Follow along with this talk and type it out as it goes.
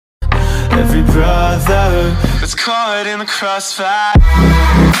every brother that's caught in the crossfire.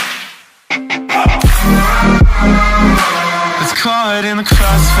 That's caught in the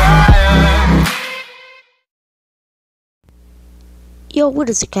crossfire. Yo,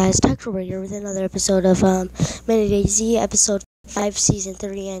 what is it, guys? Tactical here with another episode of Mindayz, episode 5, season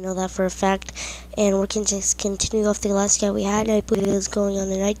 3. I know that for a fact. And we're going to just continue off the last guy we had. I believe it was going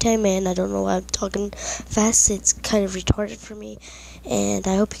on the nighttime, and I don't know why I'm talking fast. It's kind of retarded for me. And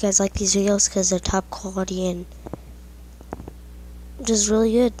I hope you guys like these videos because they're top quality and just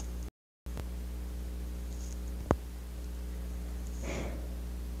really good.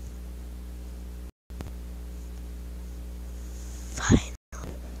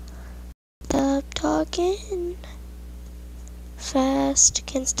 Stop talking fast,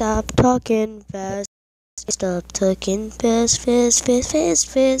 can't stop talking fast. Stop talking fast, fast, fast, fast,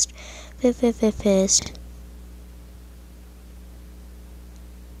 fast, fast, fast, fast, fast.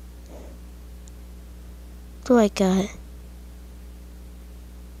 What do I got?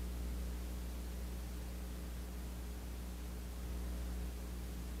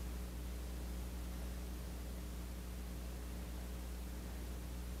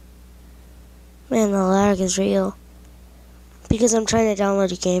 Man, the lag is real. Because I'm trying to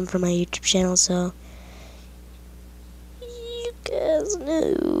download a game for my YouTube channel, so you guys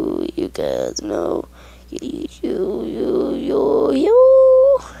know. You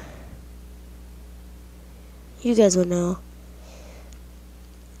guys will know.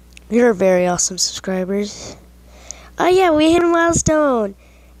 You're very awesome subscribers. Oh yeah, we hit a milestone.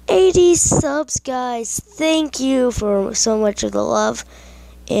 80 subs, guys. Thank you for so much of the love.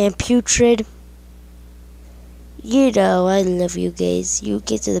 And Putrid, you know, I love you guys. You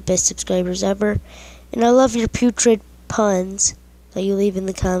guys are the best subscribers ever. And I love your putrid puns that you leave in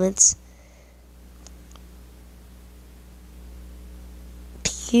the comments.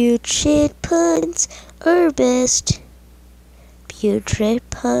 Putrid puns are best. Putrid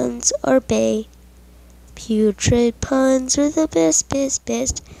puns are bae. Putrid puns are the best, best,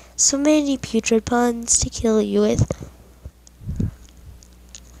 best. So many putrid puns to kill you with.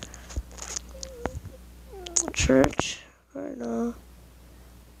 Church, I don't know.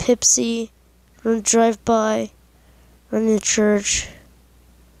 Pipsy, run drive by, run to church,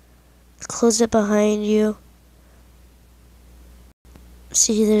 close it behind you.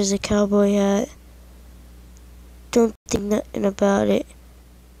 See, there's a cowboy hat. Don't think nothing about it.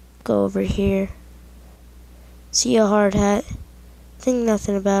 Go over here. See a hard hat. Think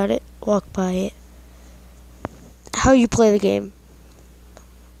nothing about it. Walk by it. How you play the game.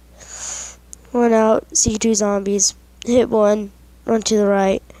 Run out, see 2 zombies, hit 1, run to the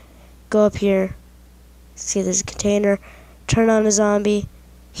right, go up here, see there's a container, turn on a zombie,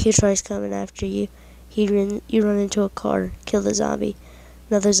 he tries coming after you, you run into a car, kill the zombie,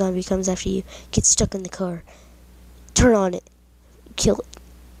 another zombie comes after you, get stuck in the car, turn on it, kill it.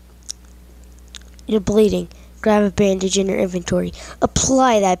 You're bleeding, grab a bandage in your inventory,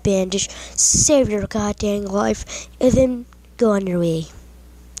 apply that bandage, save your goddamn life, and then go on your way.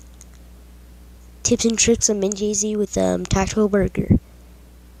 Tips and tricks on Mindayz with Tactical Burger,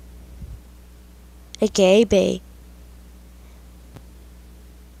 aka bae.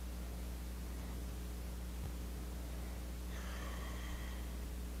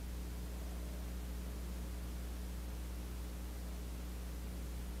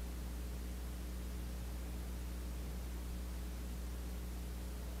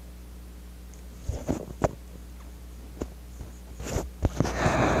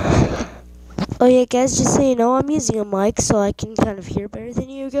 Oh yeah, guys, just so you know, I'm using a mic so I can kind of hear better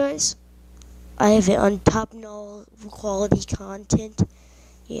than you guys. I have it on top-notch quality content.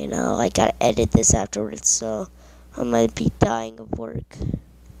 You know, I gotta edit this afterwards, so I might be dying of work.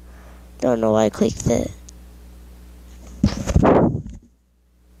 Don't know why I clicked that.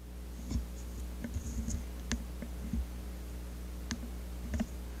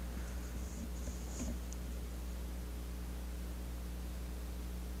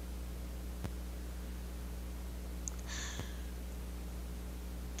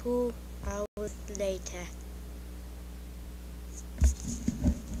 Two hours later.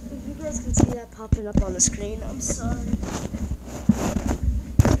 If you guys can see that popping up on the screen, I'm sorry.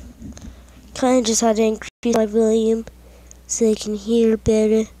 Kinda just had to increase my volume so I can hear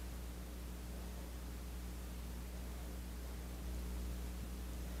better.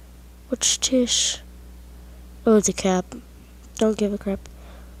 What's this? Oh, it's a cap. Don't give a crap.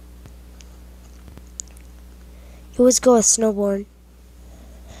 You always go with snowboard.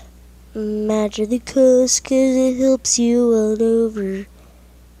 Measure the coast 'cause it helps you all over.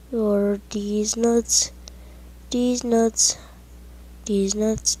 Or these nuts, These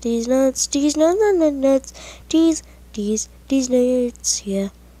nuts, these nuts, these nuts, nuts, these nuts, yeah.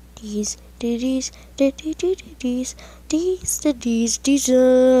 These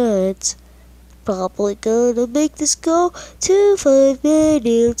nuts. Probably gonna make this go to 5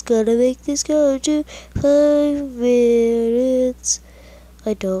 minutes. Gonna make this go to 5 minutes.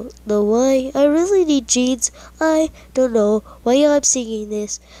 I don't know why I really need jeans. I don't know why I'm singing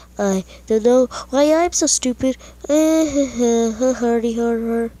this. I don't know why I'm so stupid. Hardy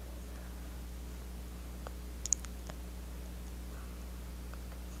har.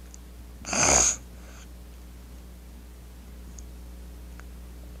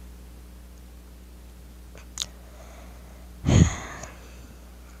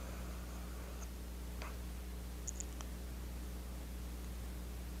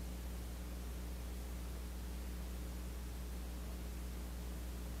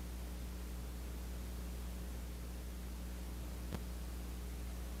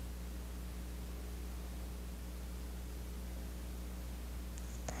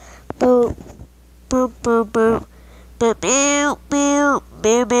 Boop, boop, boop, boop, boop, boop, boop,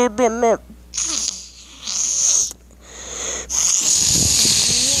 boop, boop, boop, boop.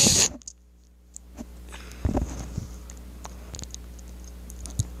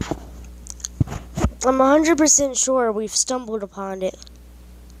 I'm 100% sure we've stumbled upon it.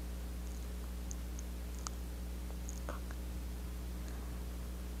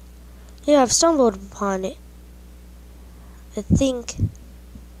 Yeah, I've stumbled upon it. I think.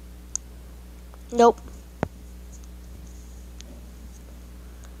 Nope.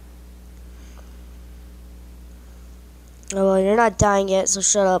 Oh, well, you're not dying yet, so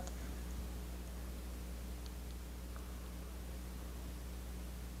shut up.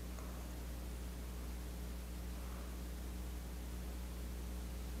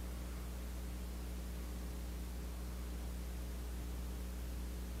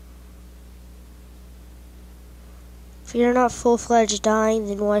 If you're not full-fledged dying,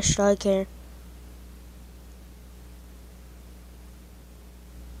 then why should I care?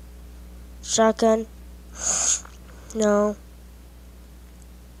 Shotgun? No.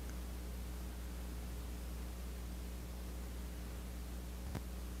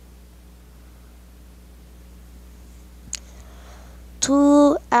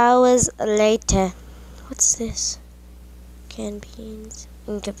 Two hours later. What's this? Canned beans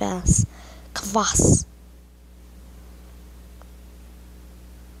and kvass. Kvass.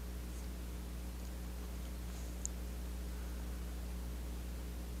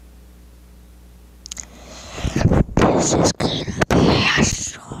 This is gonna be a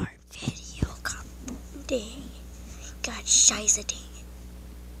short video. Dang it. God, shiza dang it.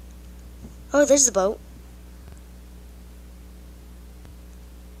 Oh, there's the boat.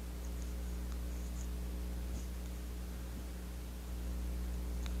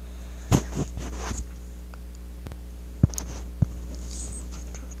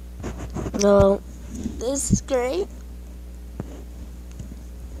 No, this is great.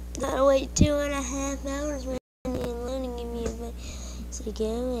 Gotta wait 2.5 hours when you're learning to me. So go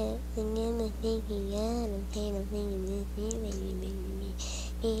out and get my thinking out and paint a thing in this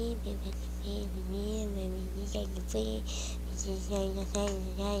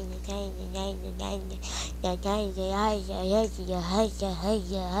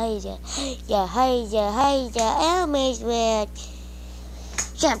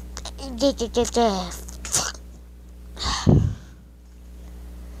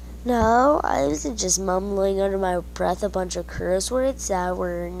No, I wasn't just mumbling under my breath a bunch of curse words that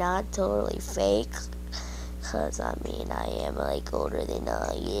were not totally fake. Cause I mean, I am like older than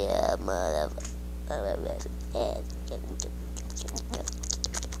I am. I don't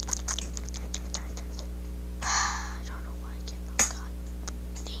know why I can't. Oh God,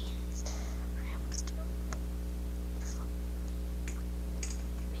 dang it!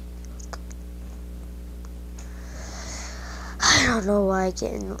 I don't know why I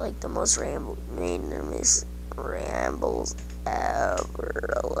get in like the most randomest rambles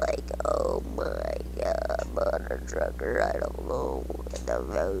ever. Like, oh my God, mother trucker, I don't know the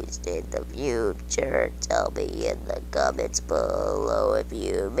most in the future. Tell me in the comments below if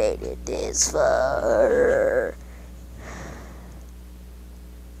you made it this far.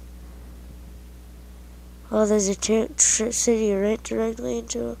 Oh, there's a city right directly in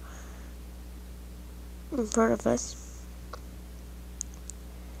front of us.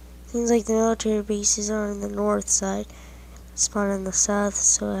 Seems like the military bases are on the north side. Spawn on the south,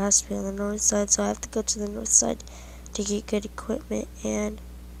 so it has to be on the north side. So I have to go to the north side to get good equipment and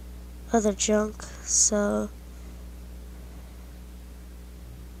other junk. So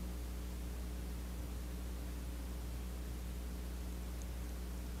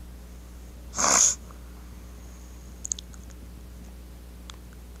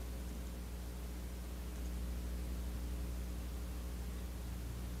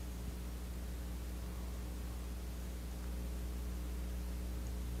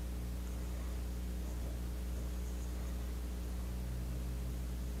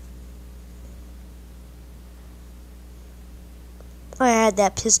I had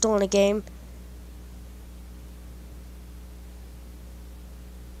that pistol in a game.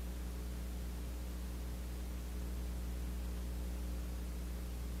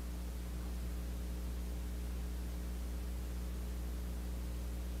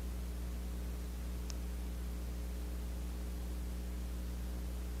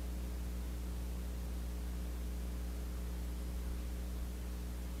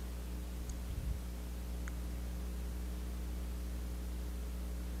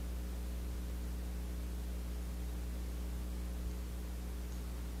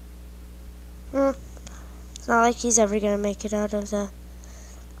 It's not like he's ever gonna make it out of the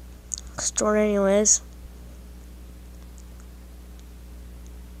store anyways.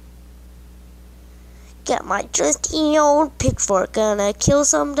 Got my trusty old pitchfork, gonna kill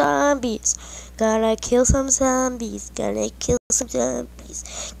some zombies. Gonna kill some zombies, gonna kill some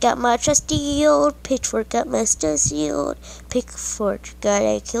zombies. Got my trusty old pitchfork, got my trusty old pitchfork.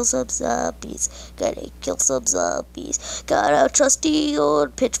 Gotta kill some zombies, gotta kill some zombies. Got a trusty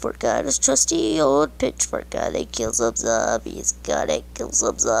old pitchfork, got a trusty old pitchfork. Gotta kill some zombies, gotta kill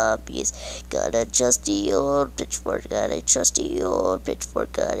some zombies. Got a trusty old pitchfork, got a trusty old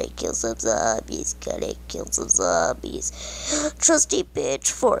pitchfork. Gotta kill some zombies, gotta kill some zombies. Trusty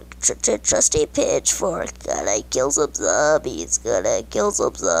pitchfork, trusty pitchfork. Gotta kill some zombies, gotta kill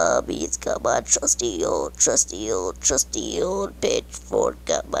some zombies. Got my trusty old pitchfork.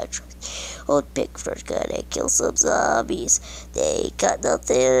 Got my trusty old pitchfork. Gotta kill some zombies. They got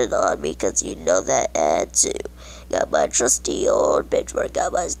nothing on me, 'cause you know that attitude. Got my trusty old pitchfork,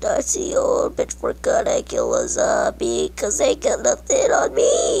 got my trusty old pitchfork. Gotta kill a zombie, 'cause they got nothing on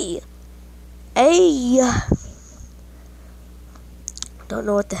me. Hey! Don't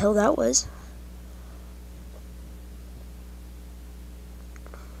know what the hell that was.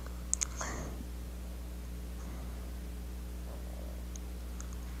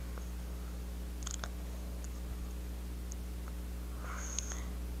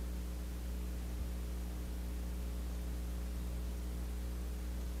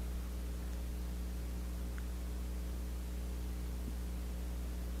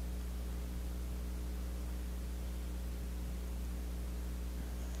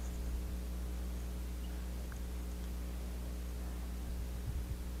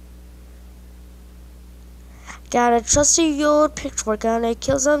 Got a trusty old pitchfork, gonna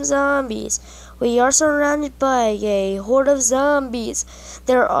kill some zombies. We are surrounded by a horde of zombies.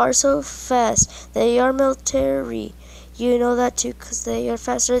 They are so fast, they are military. You know that too, 'cause they are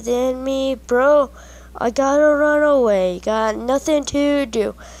faster than me, bro. I gotta run away, got nothing to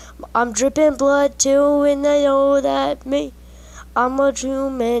do. I'm dripping blood too, and they know that me. I'm a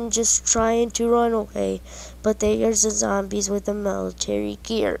human just trying to run away, but there's the zombies with the military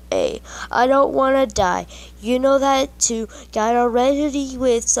gear, I don't wanna die, you know that too. Got a ready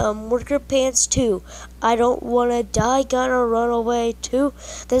with some worker pants too. I don't wanna die, gotta run away too.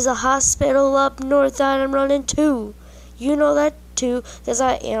 There's a hospital up north that I'm running to. You know that too, 'cause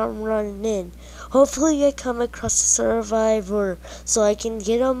I am running in. Hopefully I come across a survivor, so I can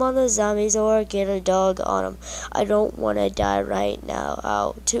get him on the zombies or get a dog on him. I don't want to die right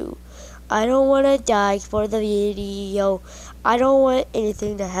now, too. I don't want to die for the video. I don't want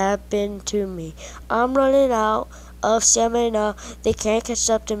anything to happen to me. I'm running out of stamina. They can't catch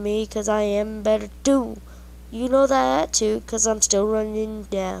up to me, 'cause I am better too. You know that too, 'cause I'm still running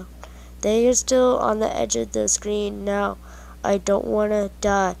down. They are still on the edge of the screen now. I don't want to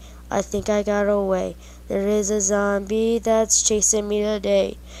die. I think I got away. There is a zombie that's chasing me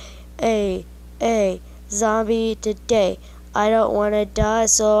today. Zombie today. I don't want to die,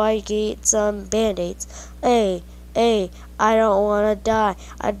 so I get some band-aids. I don't want to die.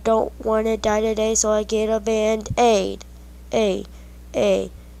 I don't want to die today, so I get a band-aid. Ay, ay,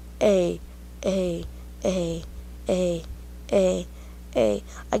 ay, ay, ay, ay, ay.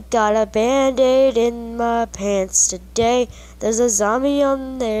 I got a band-aid in my pants today. There's a zombie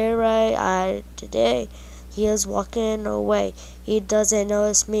on there right today. He is walking away. He doesn't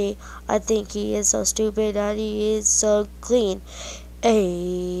notice me. I think he is so stupid that he is so clean.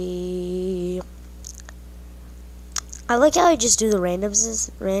 I like how I just do the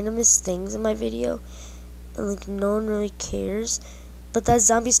randomest things in my video. And like no one really cares. But that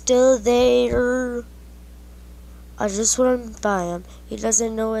zombie's still there. I just went by him. He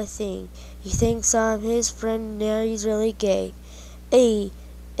doesn't know a thing. He thinks I'm his friend, now he's really gay.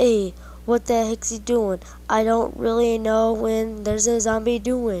 What the heck's he doing? I don't really know when there's a zombie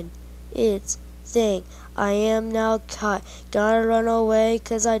doing its thing. I am now caught. Gotta run away,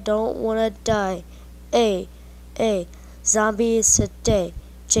 'cause I don't wanna die. Zombies today.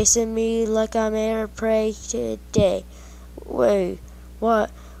 Chasing me like I'm air prey today. Wait.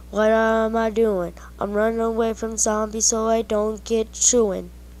 What? What am I doing? I'm running away from zombies so I don't get chewing.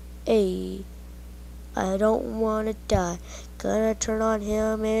 Hey, I don't wanna die. Gonna turn on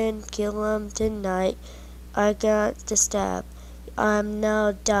him and kill him tonight. I got to stab. I'm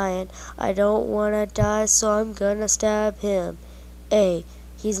now dying. I don't wanna die, so I'm gonna stab him. Hey,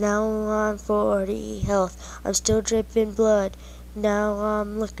 he's now on 40 health. I'm still dripping blood. Now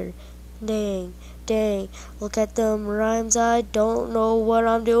I'm liquor. Dang, dang. Look at them rhymes. I don't know what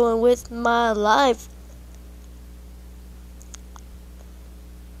I'm doing with my life.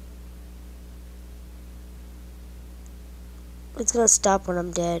 It's gonna stop when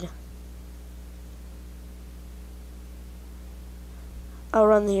I'm dead.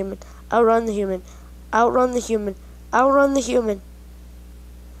 Outrun the human. Outrun the human. Outrun the human. Outrun the human.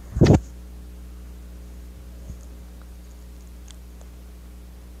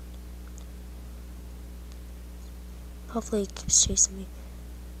 Hopefully he keeps chasing me.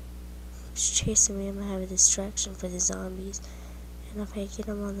 He's chasing me. I'm gonna have a distraction for the zombies. And if I get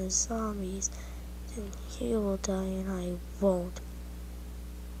him on the zombies, then he will die and I won't.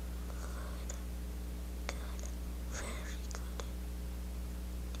 Good. Good. Very good.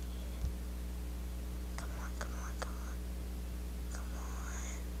 Come on, come on, come on. Come on.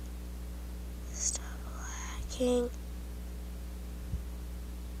 Stop lagging.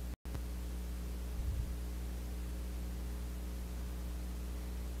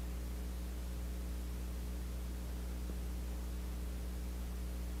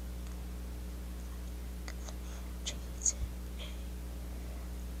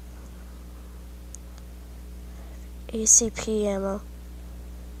 ACP ammo.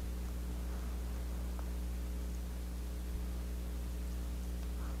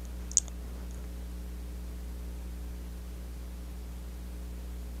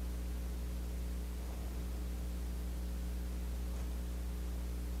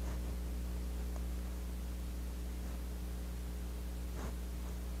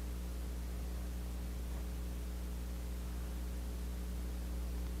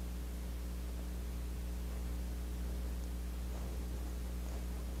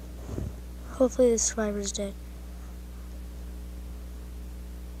 Hopefully the survivor's dead.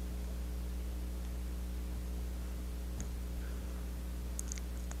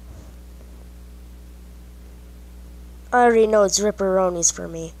 I already know it's ripperonis for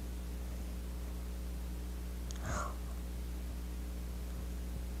me.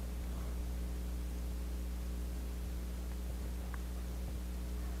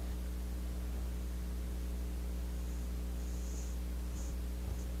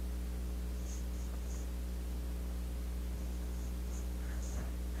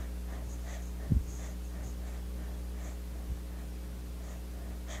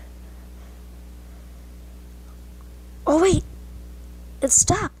 Oh wait, it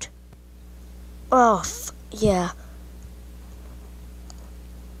stopped. Oh, yeah.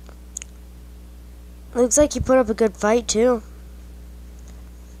 Looks like you put up a good fight too.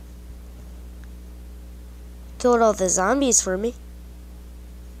 Killed all the zombies for me.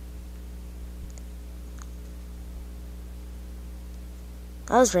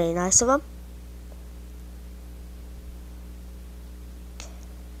 That was very nice of him.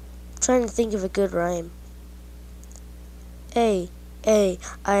 Trying to think of a good rhyme. Hey, hey,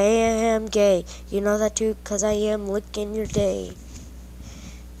 I am gay. You know that too, 'cause I am licking your day.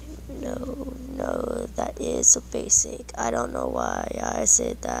 No, that is so basic. I don't know why I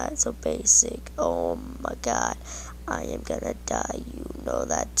said that, so basic. Oh my god, I am gonna die. You know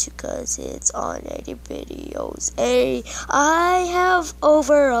that too, 'cause it's on 80 videos. Hey, I have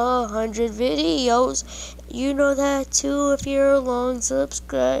over 100 videos. You know that too if you're a long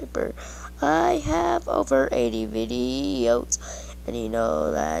subscriber. I have over 80 videos, and you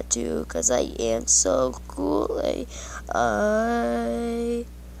know that too, 'cause I am so cool.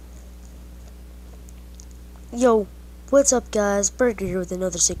 Yo, what's up guys, Burger here with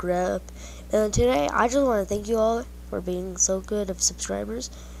another sick rap, and today I just want to thank you all for being so good of subscribers,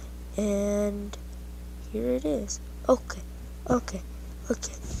 and here it is. Okay.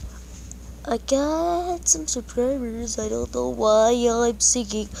 I got some subscribers. I don't know why I'm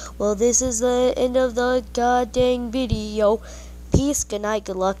singing. Well, this is the end of the goddamn video. Peace, good night,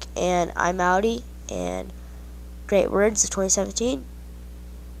 good luck, and I'm outie. And great words of 2017.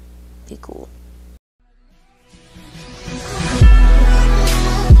 Be cool.